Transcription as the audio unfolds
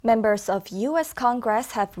Members of U.S.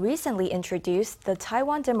 Congress have recently introduced the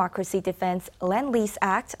Taiwan Democracy Defense Lend-Lease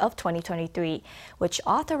Act of 2023, which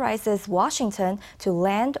authorizes Washington to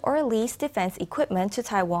lend or lease defense equipment to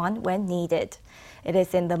Taiwan when needed. It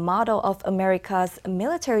is in the model of America's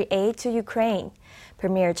military aid to Ukraine.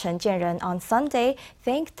 Premier Chen Jianren on Sunday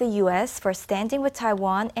thanked the U.S. for standing with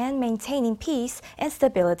Taiwan and maintaining peace and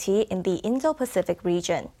stability in the Indo-Pacific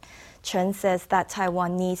region. Chen says that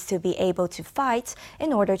Taiwan needs to be able to fight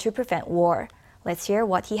in order to prevent war. Let's hear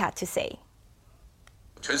what he had to say.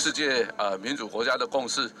 全世界民主国家的共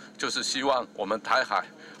识就是希望我们台海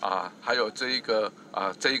还有这一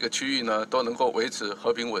个区域呢都能够维持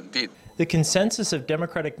和平稳定。 The consensus of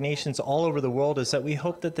democratic nations all over the world is that we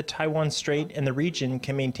hope that the Taiwan Strait and the region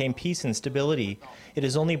can maintain peace and stability. It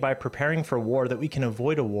is only by preparing for war that we can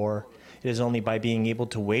avoid a war. It is only by being able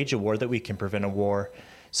to wage a war that we can prevent a war.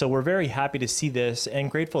 So we're very happy to see this and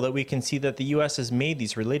grateful that we can see that the U.S. has made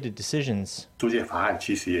these related decisions. 租借法案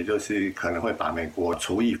其实也就是可能会把美国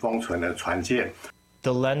除役封存的船舰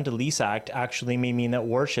The Lend-Lease Act actually may mean that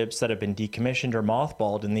warships that have been decommissioned or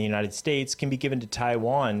mothballed in the United States can be given to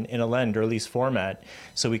Taiwan in a lend or lease format,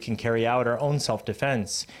 so we can carry out our own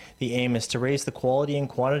self-defense. The aim is to raise the quality and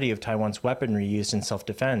quantity of Taiwan's weaponry used in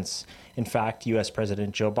self-defense. In fact, U.S.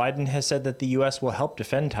 President Joe Biden has said that the U.S. will help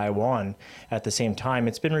defend Taiwan. At the same time,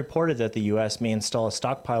 it's been reported that the U.S. may install a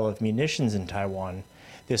stockpile of munitions in Taiwan.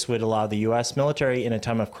 This would allow the U.S. military in a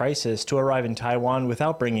time of crisis to arrive in Taiwan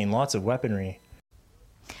without bringing lots of weaponry.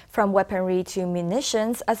 From weaponry to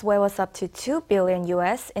munitions, as well as up to $2 billion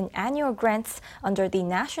U.S. in annual grants under the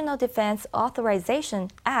National Defense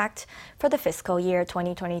Authorization Act for the fiscal year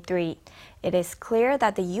 2023. It is clear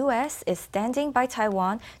that the U.S. is standing by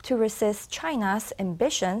Taiwan to resist China's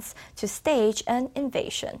ambitions to stage an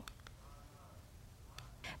invasion.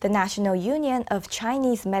 The National Union of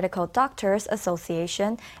Chinese Medical Doctors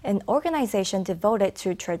Association, an organization devoted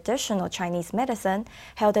to traditional Chinese medicine,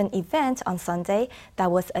 held an event on Sunday that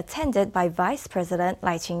was attended by Vice President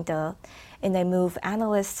Lai Ching-te, in a move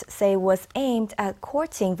analysts say was aimed at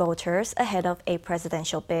courting voters ahead of a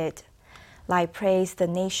presidential bid. Lai praised the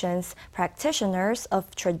nation's practitioners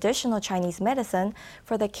of traditional Chinese medicine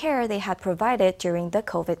for the care they had provided during the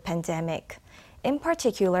COVID pandemic. In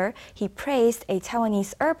particular, he praised a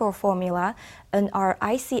Taiwanese herbal formula,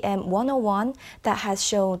 NRICM 101, that has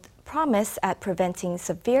shown promise at preventing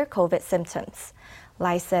severe COVID symptoms.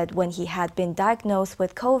 Lai said when he had been diagnosed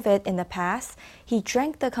with COVID in the past, he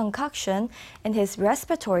drank the concoction and his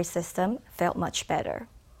respiratory system felt much better.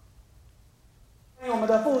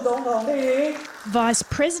 Vice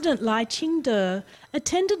President Lai Ching-te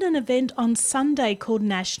attended an event on Sunday called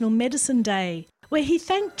National Medicine Day, where he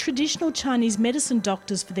thanked traditional Chinese medicine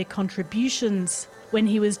doctors for their contributions. When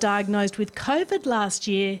he was diagnosed with COVID last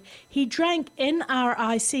year, he drank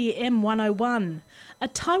NRICM 101, a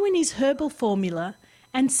Taiwanese herbal formula,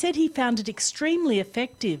 and said he found it extremely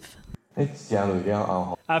effective.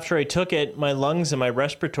 After I took it, my lungs and my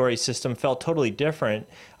respiratory system felt totally different.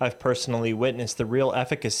 I've personally witnessed the real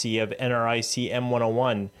efficacy of NRICM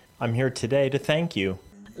 101. I'm here today to thank you.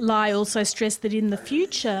 Lai also stressed that in the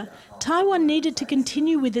future, Taiwan needed to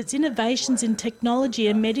continue with its innovations in technology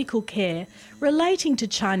and medical care relating to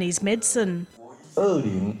Chinese medicine.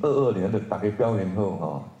 In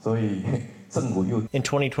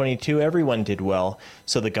 2022, everyone did well,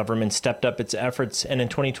 so the government stepped up its efforts and in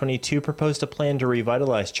 2022 proposed a plan to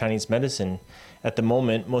revitalize Chinese medicine. At the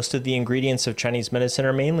moment, most of the ingredients of Chinese medicine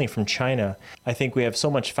are mainly from China. I think we have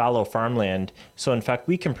so much fallow farmland, so in fact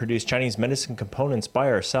we can produce Chinese medicine components by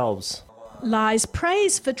ourselves. Lai's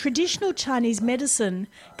praise for traditional Chinese medicine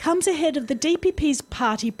comes ahead of the DPP's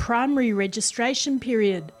party primary registration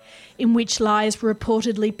period, in which Lai is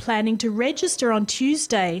reportedly planning to register on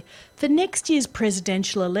Tuesday for next year's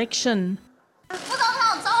presidential election.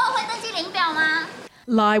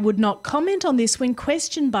 Lai would not comment on this when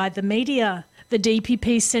questioned by the media. The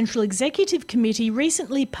DPP's Central Executive Committee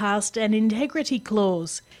recently passed an integrity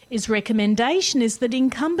clause. Its recommendation is that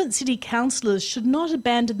incumbent city councillors should not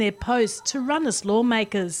abandon their posts to run as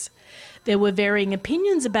lawmakers. There were varying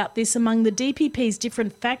opinions about this among the DPP's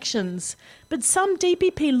different factions, but some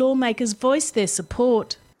DPP lawmakers voiced their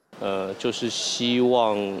support.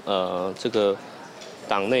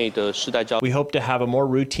 We hope to have a more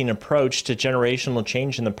routine approach to generational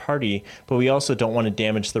change in the party, but we also don't want to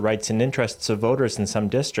damage the rights and interests of voters in some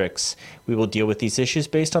districts. We will deal with these issues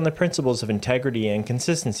based on the principles of integrity and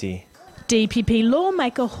consistency. DPP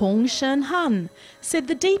lawmaker Hong Shen-han said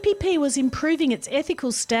the DPP was improving its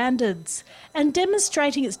ethical standards and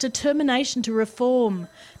demonstrating its determination to reform,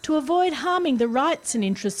 to avoid harming the rights and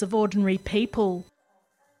interests of ordinary people.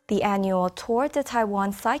 The annual Tour de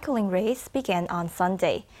Taiwan cycling race began on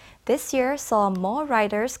Sunday. This year saw more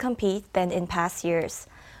riders compete than in past years.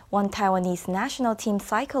 One Taiwanese national team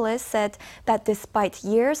cyclist said that despite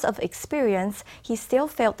years of experience, he still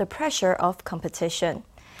felt the pressure of competition.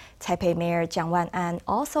 Taipei Mayor Jiang Wan'an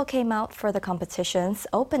also came out for the competition's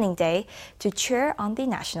opening day to cheer on the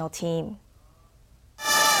national team.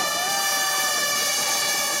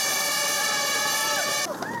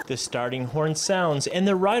 The starting horn sounds and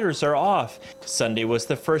the riders are off. Sunday was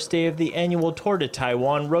the first day of the annual Tour de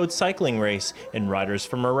Taiwan road cycling race, and riders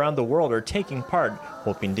from around the world are taking part,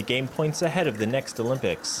 hoping to gain points ahead of the next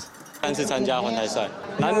Olympics.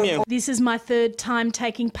 This is my third time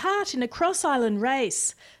taking part in a cross-island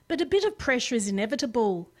race, but a bit of pressure is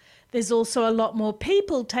inevitable. There's also a lot more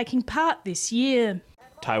people taking part this year.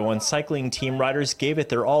 Taiwan cycling team riders gave it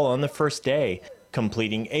their all on the first day,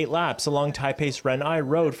 completing 8 laps along Taipei's Ren'ai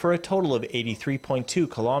Road for a total of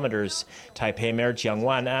 83.2 kilometers. Taipei Mayor Jiang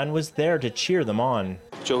Wan'an was there to cheer them on.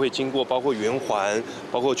 就会经过包括圆环、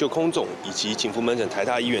包括旧空总以及景福门诊台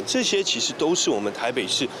大医院，这些其实都是我们台北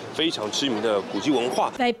市非常知名的古迹文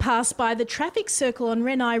化。 They passed by the traffic circle on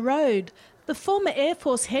Ren'ai Road, the former Air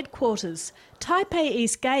Force headquarters, Taipei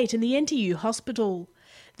East Gate and the NTU Hospital.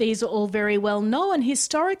 These are all very well-known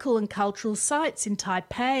historical and cultural sites in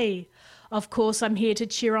Taipei. Of course, I'm here to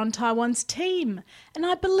cheer on Taiwan's team, and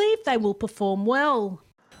I believe they will perform well.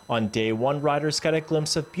 On day one, riders got a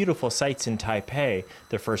glimpse of beautiful sights in Taipei,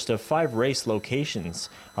 the first of 5 race locations.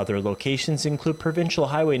 Other locations include Provincial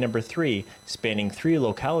Highway No. 3, spanning 3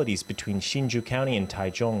 localities between Hsinchu County and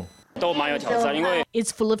Taichung.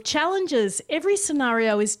 It's full of challenges. Every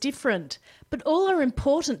scenario is different, but all are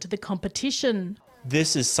important to the competition.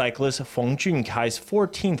 This is cyclist Feng Junkai's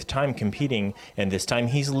 14th time competing, and this time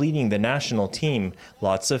he's leading the national team.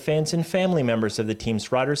 Lots of fans and family members of the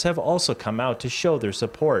team's riders have also come out to show their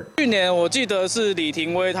support. I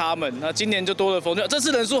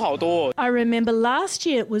remember last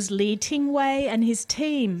year it was Li Tingwei and his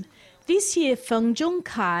team. This year Feng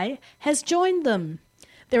Junkai has joined them.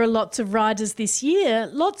 There are lots of riders this year,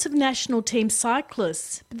 lots of national team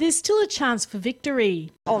cyclists, but there's still a chance for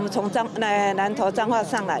victory. We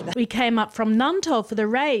came up from Nantou for the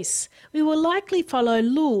race. We will likely follow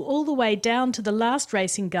Lu all the way down to the last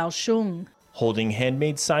race in Kaohsiung. Holding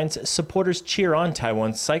handmade signs, supporters cheer on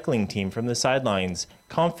Taiwan's cycling team from the sidelines,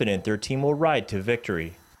 confident their team will ride to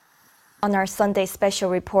victory. On our Sunday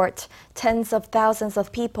special report, tens of thousands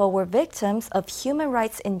of people were victims of human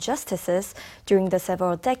rights injustices during the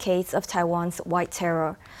several decades of Taiwan's White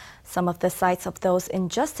Terror. Some of the sites of those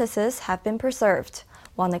injustices have been preserved.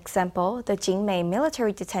 One example, the Jingmei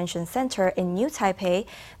Military Detention Center in New Taipei,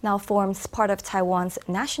 now forms part of Taiwan's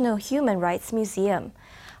National Human Rights Museum.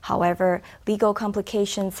 However, legal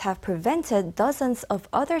complications have prevented dozens of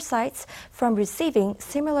other sites from receiving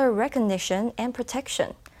similar recognition and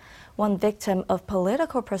protection. One victim of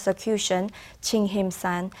political persecution, Ching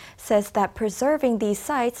Him-san, says that preserving these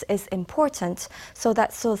sites is important so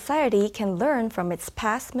that society can learn from its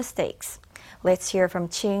past mistakes. Let's hear from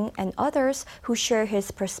Ching and others who share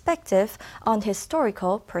his perspective on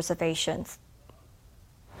historical preservation.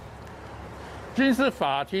 军事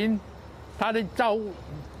法庭，它的照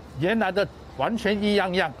原来的完全一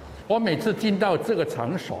样样。我每次进到这个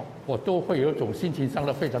场所，我都会有一种心情上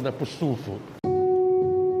的非常的不舒服。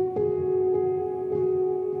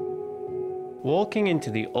 Walking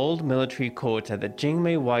into the old military court at the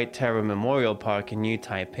Jingmei White Terror Memorial Park in New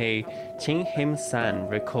Taipei, Ching Him-san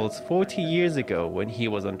recalls 40 years ago when he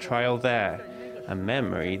was on trial there, a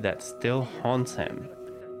memory that still haunts him.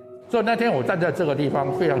 所以那天我站在这个地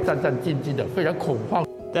方，非常战战兢兢的，非常恐慌。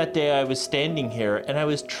 That day I was standing here and I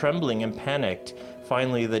was trembling and panicked.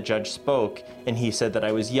 Finally, the judge spoke, and he said that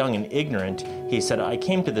I was young and ignorant. He said I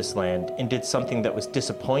came to this land and did something that was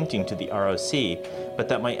disappointing to the ROC, but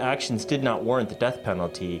that my actions did not warrant the death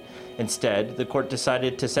penalty. Instead, the court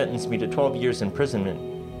decided to sentence me to 12 years imprisonment.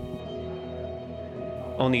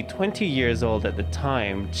 Only 20 years old at the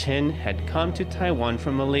time, Chin had come to Taiwan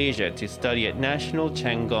from Malaysia to study at National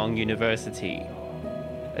Cheng Kung University.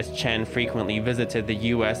 As Chen frequently visited the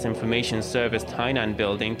U.S. Information Service Tainan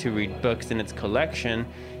building to read books in its collection,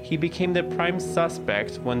 he became the prime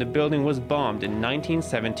suspect when the building was bombed in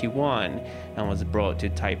 1971 and was brought to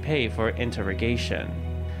Taipei for interrogation.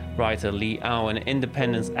 Writer Li Ao and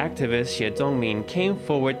independence activist Xie Zongmin came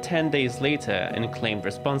forward 10 days later and claimed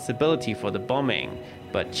responsibility for the bombing,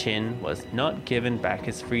 but Chin was not given back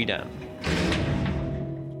his freedom.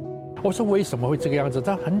 我说为什么会这个样子？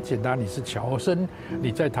他很简单，你是侨生，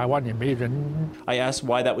你在台湾也没人。I asked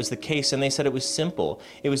why that was the case, and they said it was simple.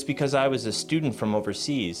 It was because I was a student from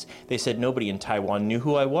overseas. They said nobody in Taiwan knew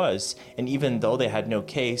who I was, and even though they had no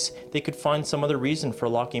case, they could find some other reason for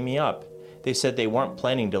locking me up. They said they weren't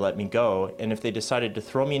planning to let me go, and if they decided to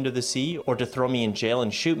throw me into the sea or to throw me in jail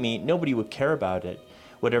and shoot me, nobody would care about it.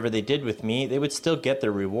 Whatever they did with me, they would still get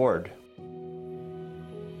their reward.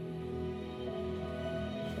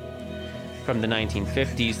 From the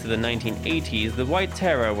 1950s to the 1980s, the White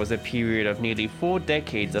Terror was a period of nearly 4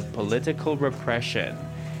 decades of political repression.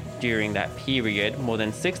 During that period, more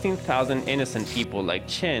than 16,000 innocent people like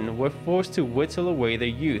Chen were forced to whittle away their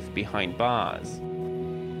youth behind bars.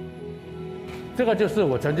 这个就是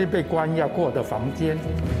我曾经被关押过的房间。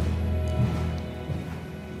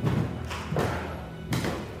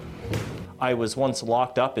I was once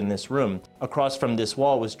locked up in this room. Across from this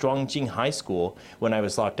wall was Zhuangjing High School. When I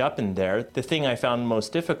was locked up in there, the thing I found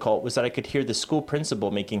most difficult was that I could hear the school principal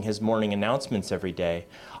making his morning announcements every day.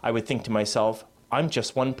 I would think to myself, I'm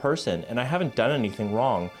just one person, and I haven't done anything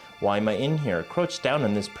wrong. Why am I in here, crouched down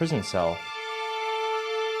in this prison cell?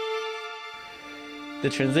 The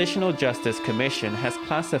Transitional Justice Commission has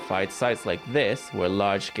classified sites like this, where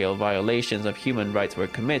large-scale violations of human rights were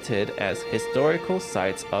committed, as historical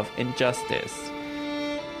sites of injustice.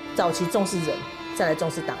 早期重视人，再来重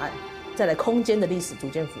视档案，再来空间的历史逐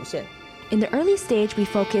渐浮现。In the early stage, we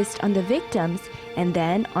focused on the victims and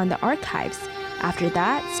then on the archives. After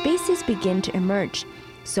that, spaces begin to emerge.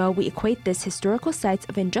 So we equate these historical sites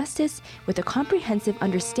of injustice with a comprehensive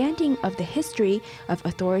understanding of the history of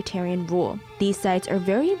authoritarian rule. These sites are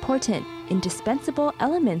very important, indispensable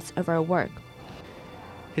elements of our work.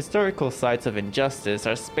 Historical sites of injustice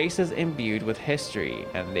are spaces imbued with history,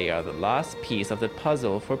 and they are the last piece of the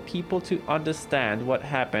puzzle for people to understand what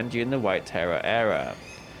happened during the White Terror era.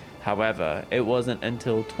 However, it wasn't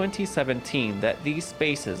until 2017 that these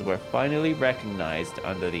spaces were finally recognized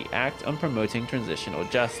under the Act on Promoting Transitional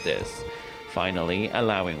Justice, finally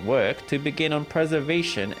allowing work to begin on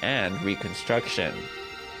preservation and reconstruction.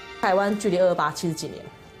 台湾距离22870几年，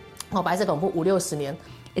白色恐怖5、60年。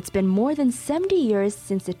 It's been more than 70 years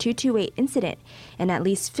since the 228 incident, and at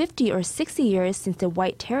least 50 or 60 years since the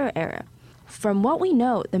White Terror era. From what we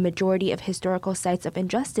know, the majority of historical sites of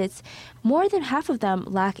injustice, more than half of them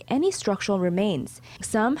lack any structural remains.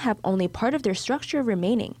 Some have only part of their structure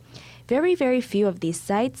remaining. Very, very few of these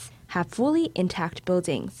sites have fully intact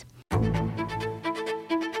buildings.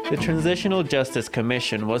 The Transitional Justice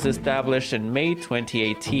Commission was established in May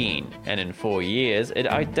 2018, and in 4 years it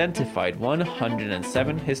identified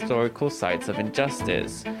 107 historical sites of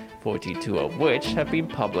injustice, 42 of which have been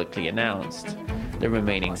publicly announced. The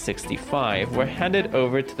remaining 65 were handed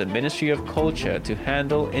over to the Ministry of Culture to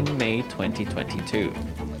handle in May 2022.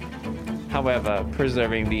 However,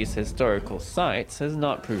 preserving these historical sites has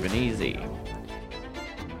not proven easy.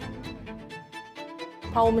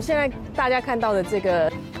 好，我们现在大家看到的这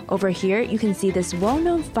个 Over here, you can see this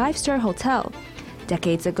well-known 5-star hotel.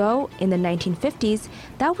 Decades ago, in the 1950s,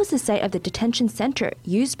 that was the site of the detention center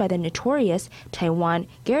used by the notorious Taiwan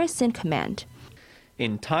Garrison Command.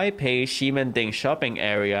 In Taipei's Ximending shopping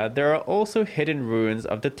area, there are also hidden ruins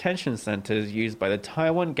of detention centers used by the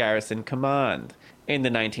Taiwan Garrison Command. In the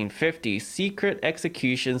 1950s, secret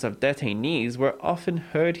executions of detainees were often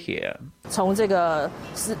heard here. 从这个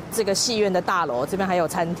戏院的大楼这边还有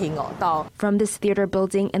餐厅哦，到 From this theater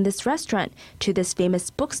building and this restaurant to this famous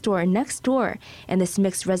bookstore next door and this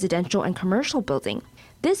mixed residential and commercial building.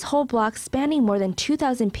 This whole block, spanning more than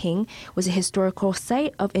 2,000 ping, was a historical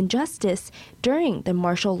site of injustice during the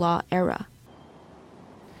martial law era.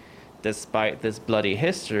 Despite this bloody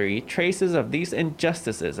history, traces of these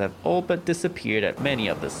injustices have all but disappeared at many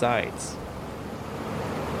of the sites.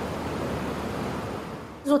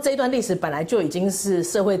 说这一段历史本来就已经是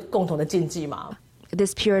社会共同的禁忌嘛。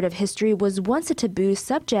 This period of history was once a taboo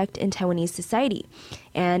subject in Taiwanese society,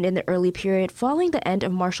 and in the early period following the end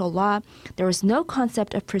of martial law, there was no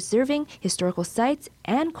concept of preserving historical sites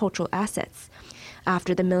and cultural assets.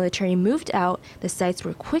 After the military moved out, the sites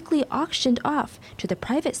were quickly auctioned off to the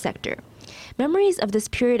private sector. Memories of this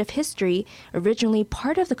period of history, originally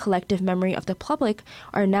part of the collective memory of the public,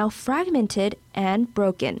 are now fragmented and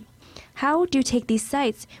broken. How do you take these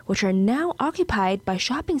sites, which are now occupied by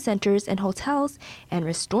shopping centers and hotels, and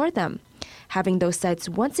restore them? Having those sites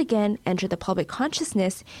once again enter the public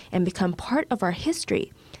consciousness and become part of our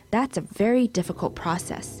history, that's a very difficult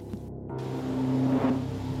process.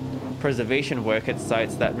 Preservation work at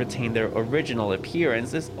sites that retain their original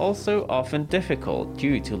appearance is also often difficult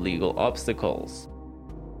due to legal obstacles.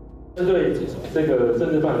 针对这个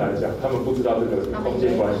政治犯来讲，他们不知道这个空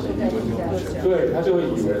间关系，对他就会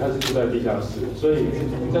以为他是住在地下室，所以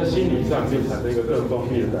在心理上就产生一个更封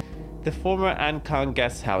闭的。The former Ankang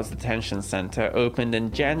Guest House Detention Center opened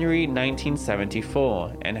in January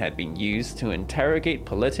 1974 and had been used to interrogate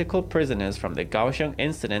political prisoners from the Kaohsiung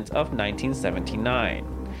incident of 1979.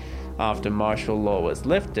 After martial law was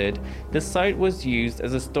lifted, the site was used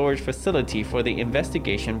as a storage facility for the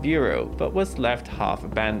Investigation Bureau, but was left half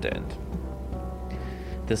abandoned.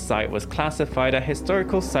 The site was classified a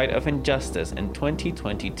historical site of injustice in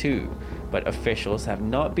 2022, but officials have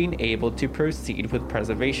not been able to proceed with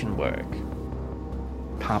preservation work.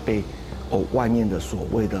 它被外面的所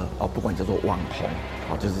谓的不管叫做网红，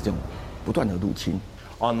就是这种不断的入侵。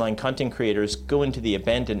Online content creators go into the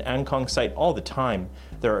abandoned Ankang site all the time.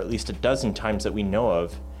 There are at least a dozen times that we know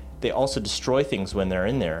of. They also destroy things when they're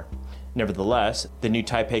in there. Nevertheless, the new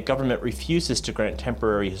Taipei government refuses to grant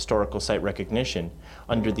temporary historical site recognition.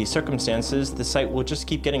 Under these circumstances, the site will just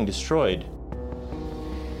keep getting destroyed.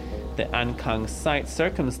 The Ankang site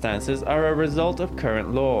circumstances are a result of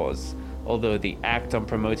current laws. Although the Act on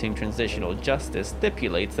Promoting Transitional Justice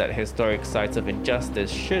stipulates that historic sites of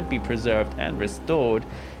injustice should be preserved and restored,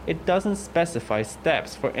 it doesn't specify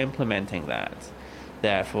steps for implementing that.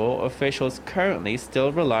 Therefore, officials currently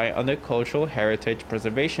still rely on the Cultural Heritage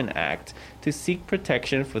Preservation Act to seek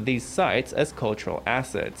protection for these sites as cultural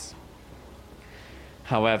assets.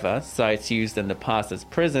 However, sites used in the past as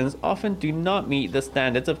prisons often do not meet the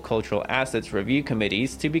standards of cultural assets review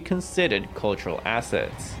committees to be considered cultural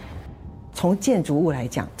assets. 从建筑物来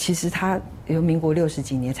讲，其实它有民国60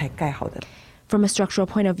几年才盖好的。From a structural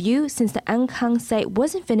point of view, since the Ankang site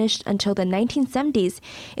wasn't finished until the 1970s,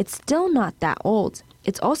 it's still not that old.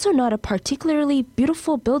 It's also not a particularly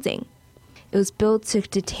beautiful building. It was built to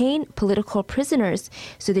detain political prisoners,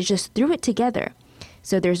 so they just threw it together.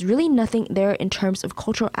 So there's really nothing there in terms of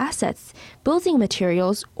cultural assets, building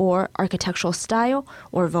materials, or architectural style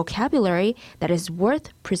or vocabulary that is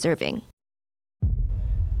worth preserving.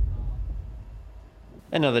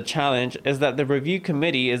 Another challenge is that the review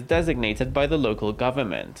committee is designated by the local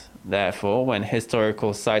government. Therefore, when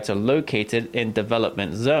historical sites are located in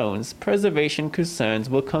development zones, preservation concerns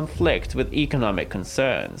will conflict with economic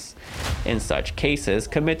concerns. In such cases,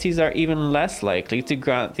 committees are even less likely to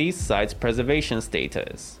grant these sites preservation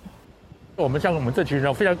status.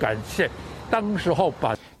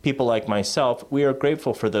 People like myself, we are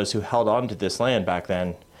grateful for those who held on to this land back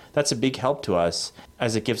then. That's a big help to us,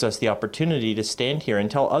 as it gives us the opportunity to stand here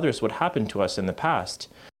and tell others what happened to us in the past.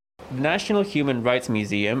 The National Human Rights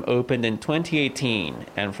Museum opened in 2018,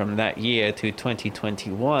 and from that year to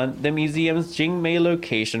 2021, the museum's Jingmei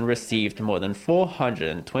location received more than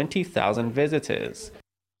 420,000 visitors.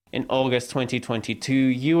 In August 2022,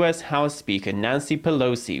 U.S. House Speaker Nancy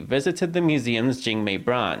Pelosi visited the museum's Jingmei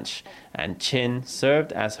branch, and Chin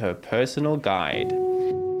served as her personal guide.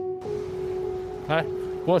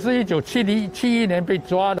 I was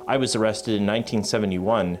arrested in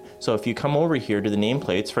 1971, so if you come over here to the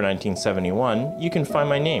nameplates for 1971, you can find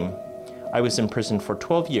my name. I was in prison for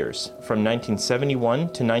 12 years, from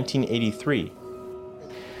 1971 to 1983.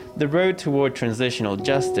 The road toward transitional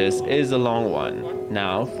justice is a long one.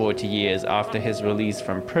 Now, 40 years after his release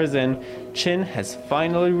from prison, Chin has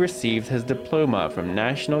finally received his diploma from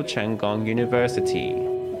National Chengong University.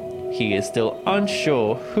 He is still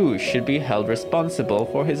unsure who should be held responsible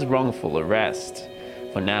for his wrongful arrest.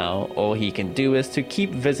 For now, all he can do is to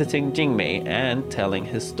keep visiting Jingmei and telling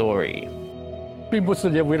his story. I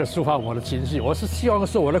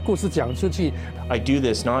do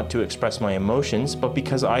this not to express my emotions, but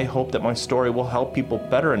because I hope that my story will help people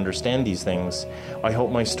better understand these things. I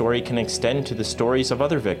hope my story can extend to the stories of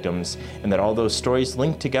other victims, and that all those stories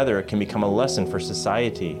linked together can become a lesson for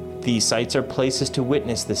society. These sites are places to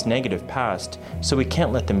witness this negative past, so we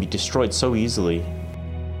can't let them be destroyed so easily.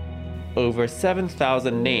 Over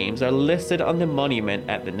 7,000 names are listed on the monument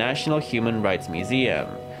at the National Human Rights Museum.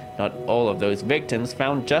 Not all of those victims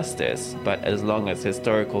found justice, but as long as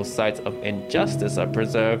historical sites of injustice are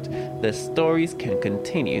preserved, the stories can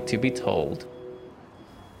continue to be told.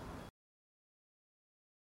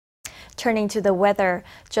 Turning to the weather,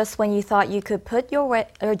 just when you thought you could put your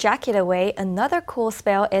jacket away, another cool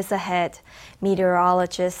spell is ahead.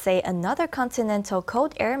 Meteorologists say another continental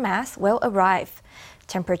cold air mass will arrive.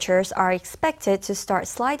 Temperatures are expected to start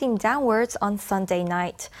sliding downwards on Sunday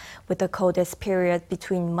night, with the coldest period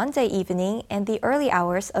between Monday evening and the early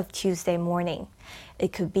hours of Tuesday morning.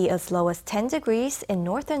 It could be as low as 10 degrees in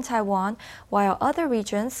northern Taiwan, while other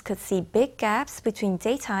regions could see big gaps between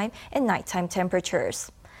daytime and nighttime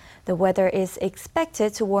temperatures. The weather is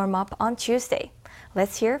expected to warm up on Tuesday.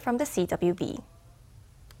 Let's hear from the CWB.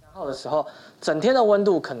 号的时候，整天的温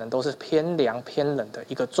度可能都是偏凉偏冷的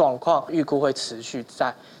一个状况，预估会持续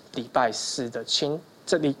在礼拜四的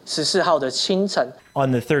14号的清晨。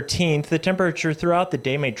On the 13th, the temperature throughout the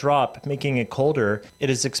day may drop, making it colder. It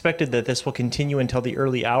is expected that this will continue until the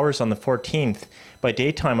early hours on the 14th. By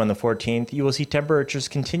daytime on the 14th, you will see temperatures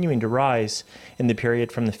continuing to rise. In the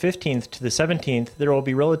period from the 15th to the 17th, there will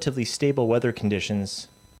be relatively stable weather conditions.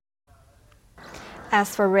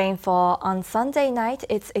 As for rainfall, on Sunday night,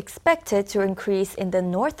 it's expected to increase in the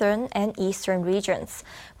northern and eastern regions,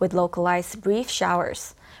 with localized brief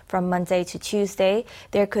showers. From Monday to Tuesday,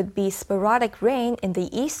 there could be sporadic rain in the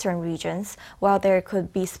eastern regions, while there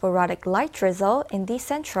could be sporadic light drizzle in the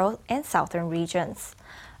central and southern regions,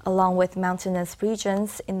 along with mountainous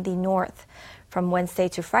regions in the north. From Wednesday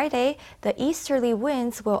to Friday, the easterly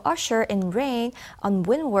winds will usher in rain on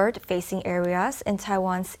windward-facing areas in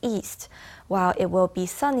Taiwan's east, while it will be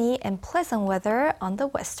sunny and pleasant weather on the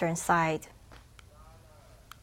western side.